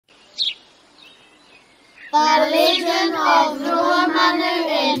The Legend of Ruamano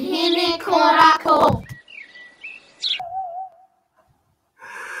and Hine-Korako.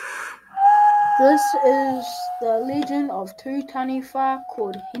 This is the legend of two taniwha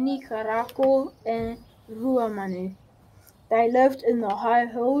called Hine-Korako and Ruamano. They lived in the high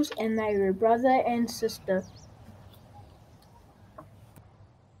hills and they were brother and sister.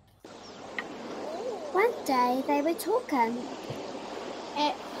 One day they were talking.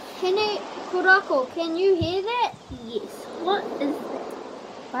 Hine-Korako, can you hear that? Yes. What is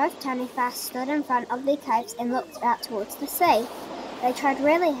that? Both taniwha stood in front of their caves and looked out towards the sea. They tried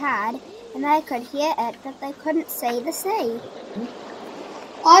really hard and they could hear it, but they couldn't see the sea.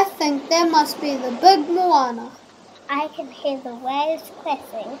 I think that must be the big moana. I can hear the waves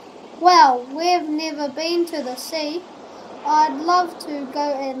crashing. Well, we've never been to the sea. I'd love to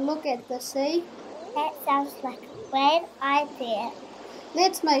go and look at the sea. That sounds like a great idea.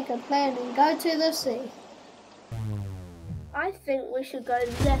 Let's make a plan and go to the sea. I think we should go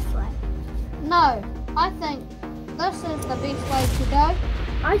this way. No, I think this is the best way to go.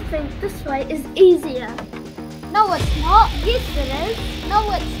 I think this way is easier. No, it's not. Yes, it is.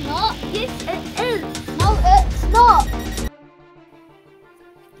 No, it's not. Yes, it is. No, it's not.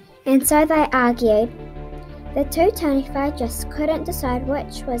 And so they argued. The two taniwha just couldn't decide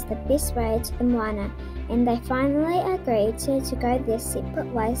which was the best way to the moana, and they finally agreed to go their separate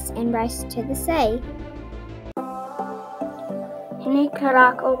ways and race to the sea.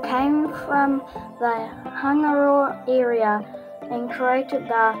 Hine-Korako came from the Hangaro area and created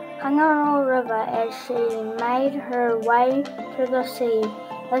the Hangaro River as she made her way to the sea.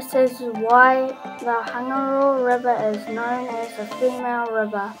 This is why the Hangaro River is known as the female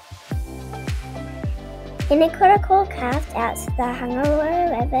river. Hine-Korako carved out the Hangaro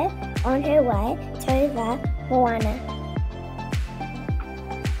River on her way to the moana.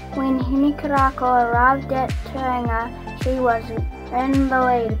 When Hine-Korako arrived at Tauranga, she was in the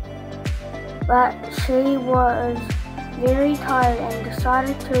lead, but she was very tired and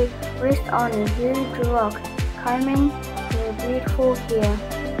decided to rest on a huge rock, combing her beautiful hair.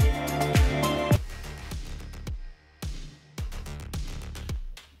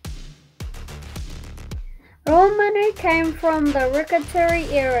 Ruamano came from the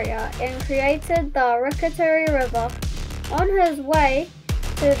Rikatiri area and created the Rikatiri River. On his way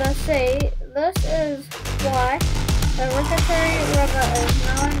to the sea, this is why the Rikatiri River is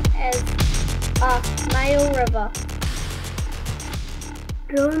known as a male river.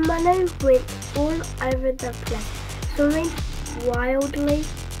 Ruamano went all over the place, swimming wildly,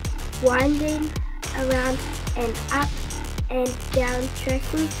 winding around and up and down,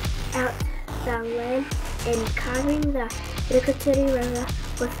 tracking out the land and carving the Rikatiri River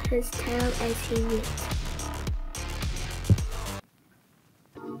with his tail as he went.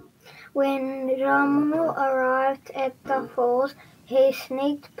 When Ruamano arrived at the falls, he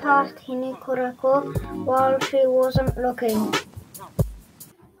sneaked past Hine-Korako while she wasn't looking.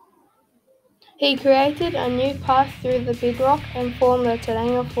 He created a new path through the bedrock and formed the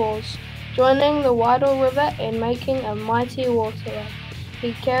Tauranga Falls, joining the Waido River and making a mighty waterway.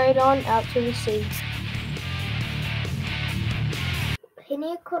 He carried on out to the sea.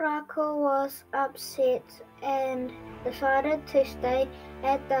 Hine-Korako was upset and decided to stay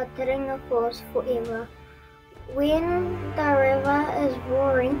at the Tauranga Falls forever. When the river is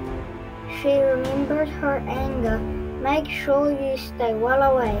roaring, she remembers her anger. Make sure you stay well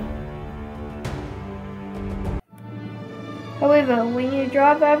away. However, when you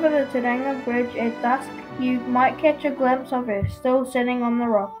drive over the Tauranga Bridge at dusk, you might catch a glimpse of her still sitting on the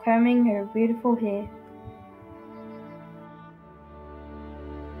rock, combing her beautiful hair.